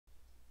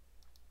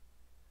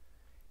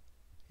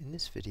In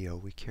this video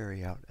we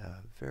carry out a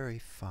very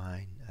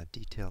fine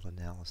detailed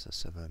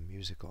analysis of a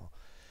musical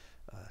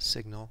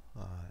signal,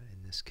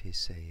 in this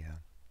case a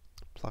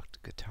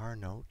plucked guitar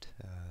note.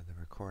 The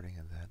recording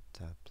of that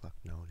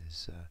plucked note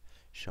is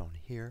shown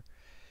here.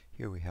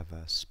 Here we have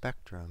a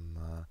spectrum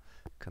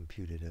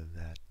computed of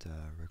that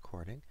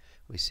recording.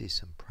 We see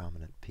some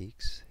prominent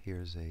peaks.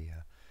 Here's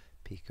a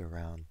peak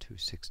around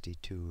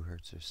 262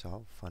 hertz or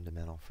so,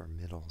 fundamental for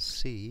middle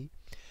C.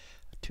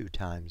 2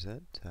 times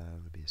it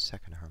would be a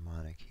second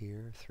harmonic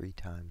here, 3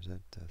 times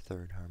it, a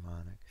third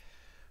harmonic,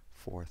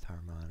 fourth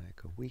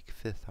harmonic, a weak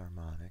fifth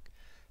harmonic,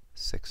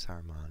 sixth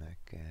harmonic,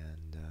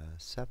 and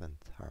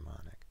seventh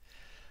harmonic.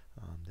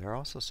 There are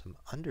also some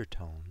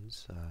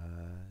undertones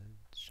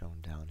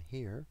shown down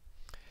here.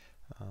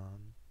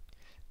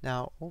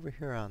 Now over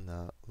here on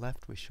the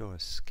left we show a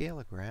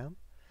scalogram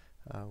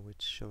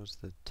which shows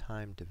the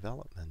time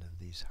development of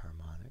these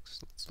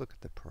harmonics. Let's look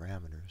at the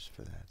parameters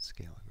for that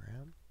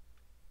scalogram.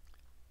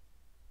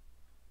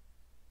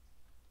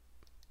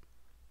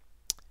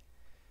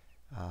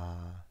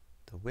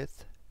 The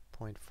width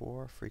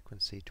 0.4,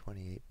 frequency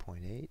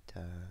 28.8.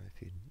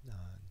 If you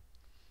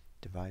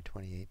divide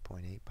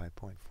 28.8 by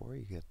 0.4,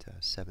 you get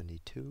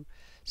 72.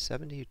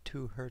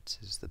 72 hertz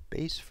is the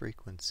base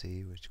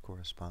frequency, which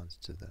corresponds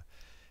to the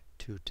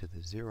 2 to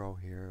the 0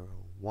 here.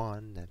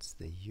 1, that's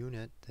the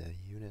unit. The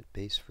unit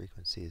base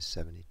frequency is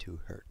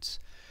 72 hertz.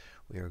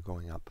 We are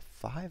going up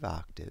 5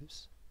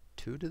 octaves.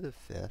 2 to the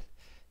 5th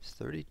is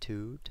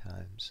 32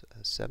 times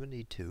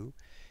 72.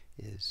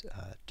 Is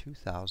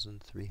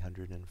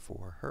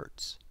 2,304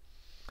 hertz.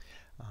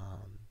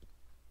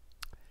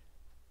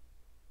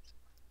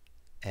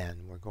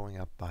 And we're going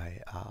up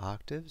by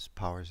octaves,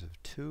 powers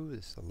of 2.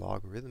 This is the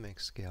logarithmic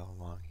scale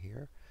along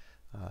here.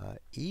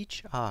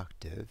 Each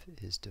octave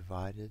is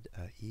divided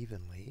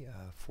evenly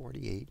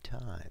 48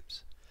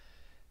 times.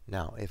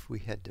 Now, if we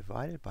had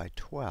divided by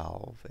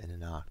 12 in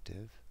an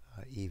octave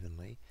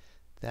evenly,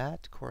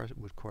 that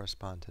would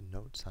correspond to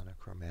notes on a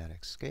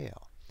chromatic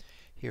scale.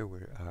 Here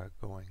we're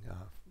going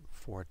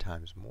 4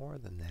 times more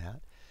than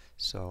that,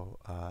 so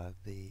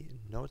the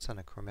notes on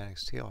a chromatic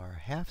scale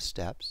are half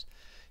steps.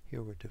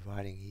 Here we're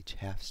dividing each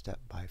half step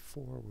by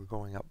 4. We're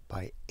going up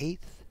by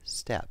 8th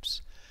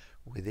steps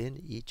within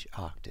each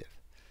octave.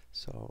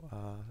 So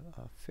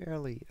a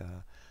fairly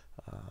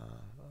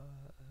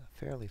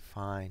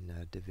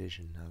fine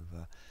division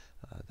of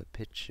the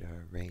pitch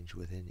range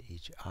within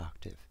each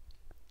octave.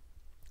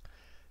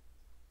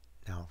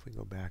 Now if we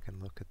go back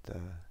and look at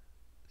the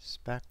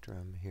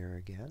spectrum here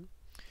again.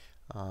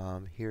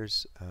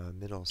 Here's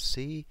middle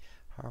C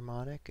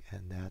harmonic,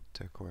 and that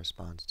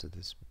corresponds to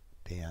this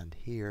band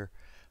here.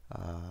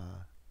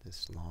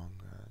 This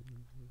long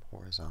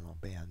horizontal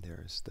band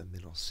there is the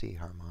middle C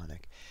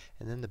harmonic.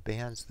 And then the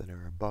bands that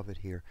are above it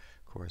here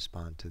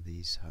correspond to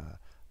these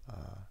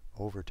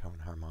overtone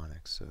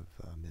harmonics of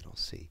middle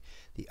C.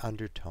 The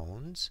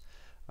undertones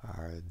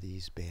are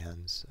these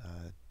bands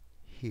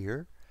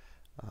here.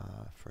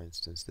 For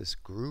instance, this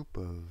group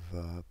of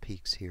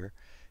peaks here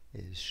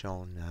is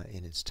shown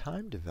in its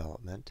time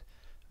development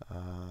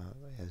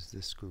as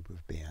this group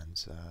of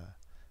bands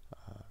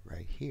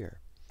right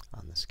here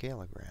on the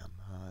scalogram.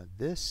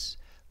 This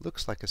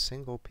looks like a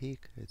single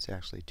peak. It's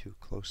actually 2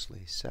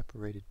 closely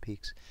separated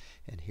peaks,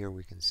 and here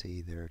we can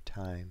see their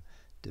time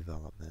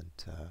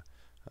development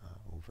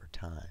over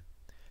time.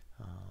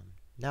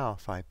 Now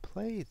if I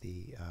play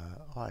the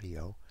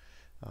audio,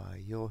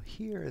 you'll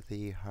hear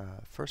the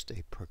first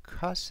a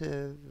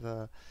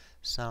percussive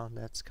sound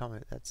that's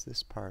coming. That's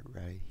this part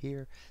right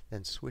here.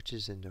 Then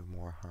switches into a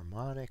more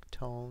harmonic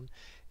tone,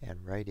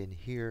 and right in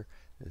here,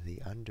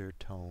 the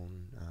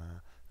undertone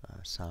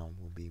sound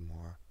will be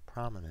more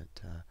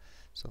prominent.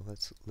 So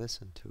let's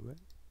listen to it.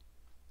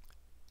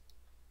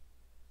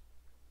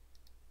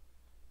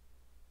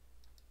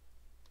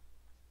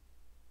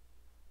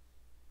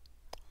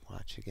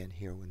 Watch again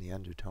here when the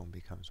undertone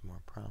becomes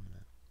more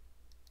prominent.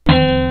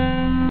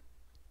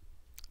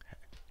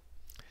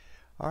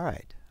 All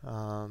right.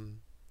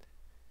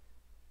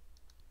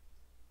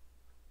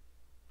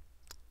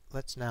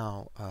 Let's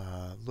now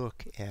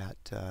look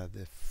at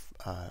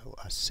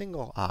a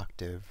single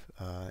octave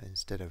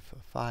instead of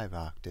 5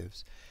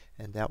 octaves,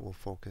 and that will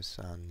focus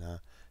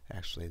on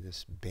actually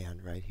this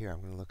band right here.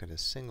 I'm going to look at a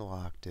single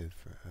octave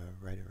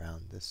right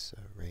around this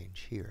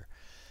range here,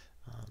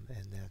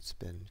 and that's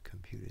been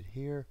computed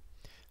here.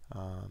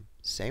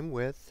 Same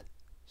width,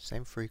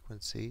 same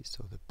frequency,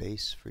 so the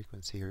base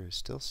frequency here is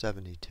still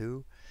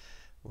 72.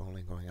 We're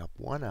only going up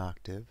 1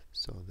 octave,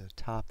 so the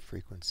top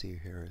frequency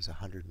here is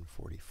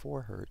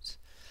 144 hertz.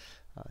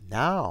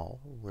 Now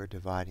we're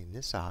dividing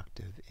this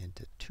octave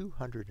into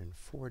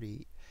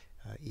 240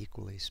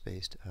 equally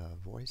spaced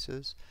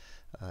voices.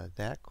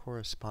 That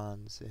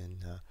corresponds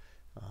in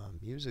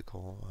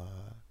musical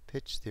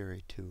pitch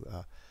theory to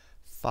a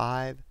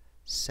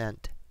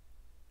 5-cent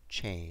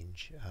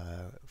change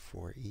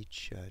for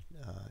each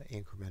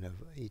increment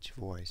of each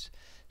voice.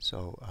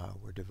 So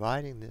we're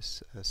dividing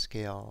this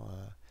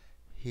scale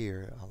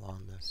here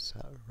along this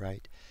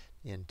right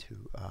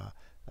into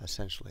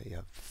essentially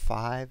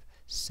 5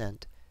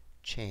 cent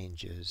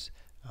changes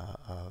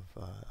of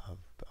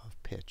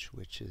pitch,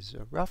 which is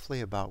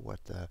roughly about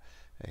what the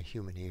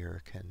human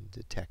ear can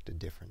detect a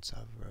difference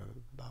of,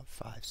 about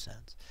 5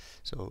 cents.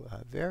 So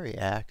very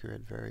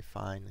accurate, very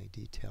finely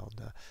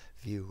detailed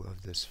view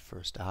of this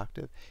first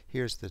octave.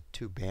 Here's the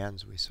 2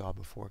 bands we saw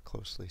before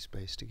closely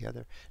spaced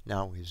together.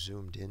 Now we've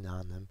zoomed in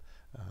on them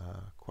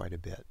quite a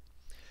bit.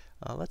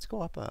 Let's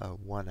go up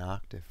 1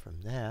 octave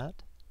from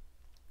that.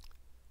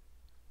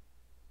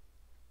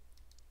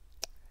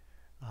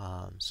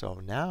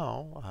 So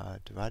now,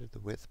 divided the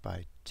width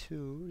by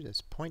 2,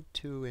 that's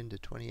 0.2 into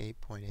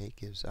 28.8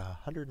 gives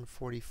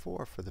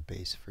 144 for the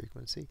base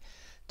frequency.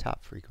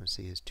 Top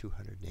frequency is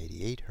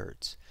 288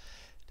 Hertz.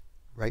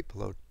 Right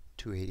below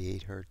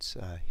 288 Hertz,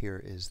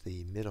 here is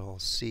the middle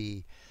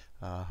C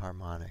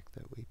harmonic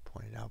that we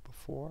pointed out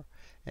before.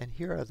 And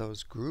here are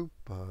those group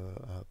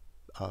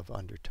of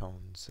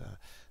undertones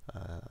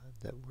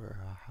that were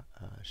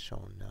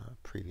shown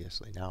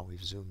previously. Now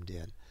we've zoomed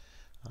in.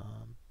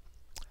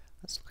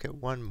 Let's look at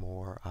one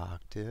more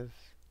octave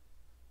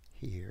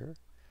here.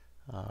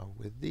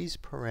 With these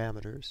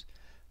parameters,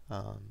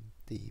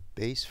 the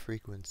base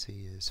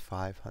frequency is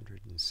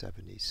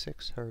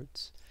 576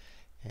 Hertz,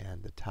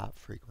 and the top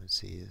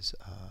frequency is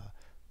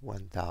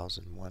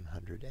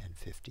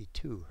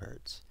 1152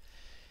 Hertz.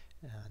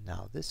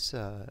 Now this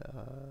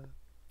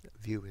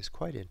view is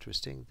quite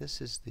interesting.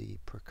 This is the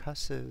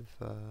percussive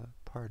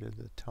part of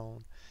the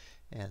tone,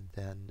 and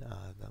then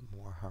the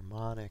more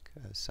harmonic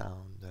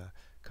sound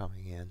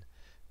coming in,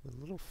 with a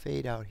little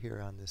fade out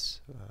here on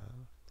this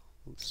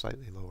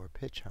slightly lower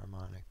pitch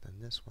harmonic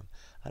than this one.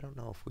 I don't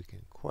know if we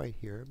can quite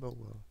hear it, but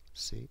we'll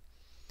see.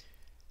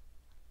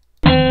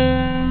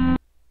 I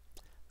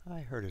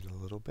heard it a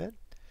little bit.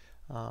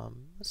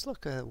 Let's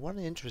look at one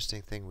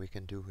interesting thing we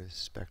can do with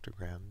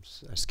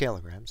spectrograms,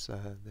 scalograms,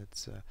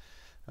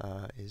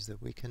 is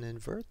that we can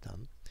invert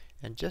them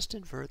and just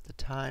invert the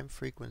time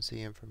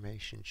frequency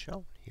information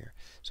shown here.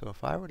 So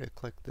if I were to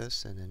click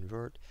this and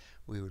invert,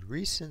 we would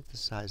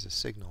resynthesize a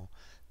signal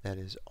that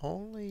is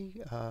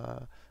only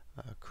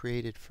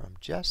created from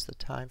just the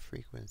time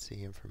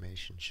frequency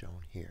information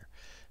shown here.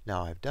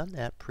 Now I've done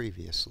that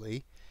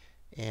previously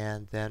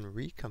and then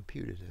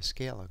recomputed a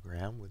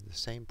scalogram with the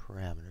same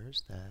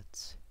parameters.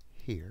 That's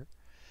here.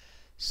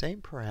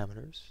 Same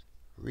parameters,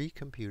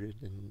 recomputed,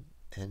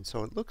 and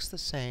so it looks the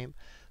same,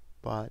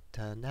 but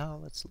now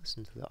let's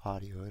listen to the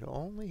audio. It'll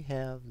only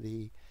have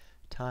the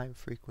time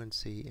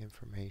frequency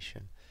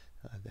information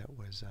that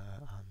was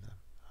on the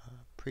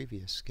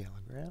previous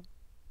scalogram.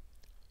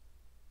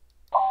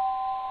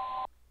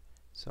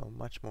 So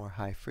much more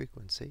high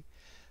frequency.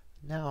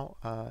 Now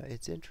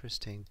it's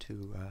interesting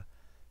to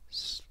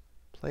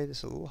play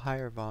this a little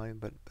higher volume,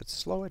 but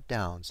slow it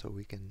down so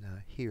we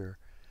can hear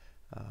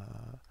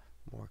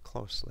more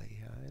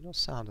closely. It'll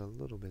sound a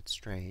little bit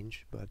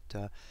strange,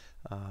 but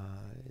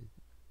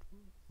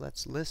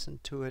let's listen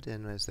to it,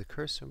 and as the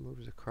cursor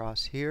moves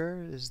across,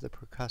 here is the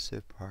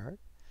percussive part,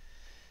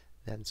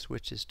 then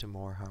switches to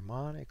more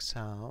harmonic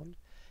sound,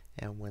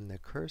 and when the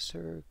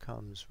cursor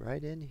comes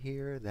right in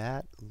here,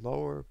 that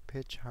lower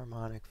pitch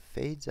harmonic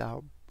fades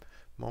out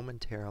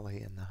momentarily,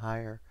 and the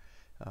higher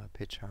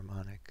pitch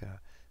harmonic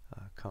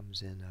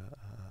comes in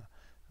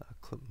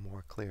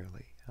more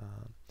clearly.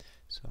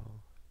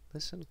 So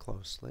listen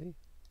closely.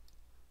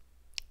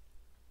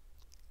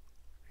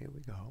 Here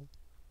we go.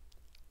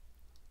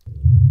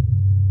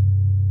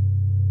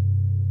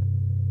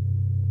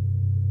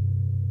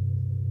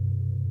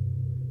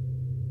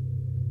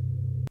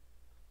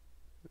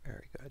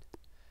 Very good.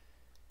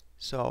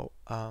 So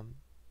I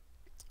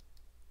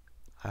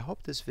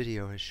hope this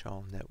video has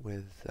shown that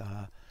with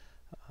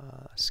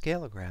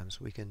scalograms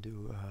we can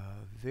do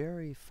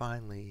very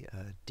finely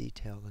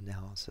detailed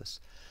analysis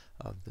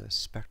of the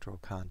spectral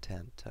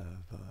content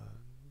of a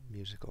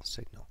musical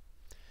signal.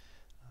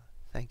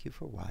 Thank you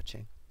for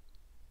watching.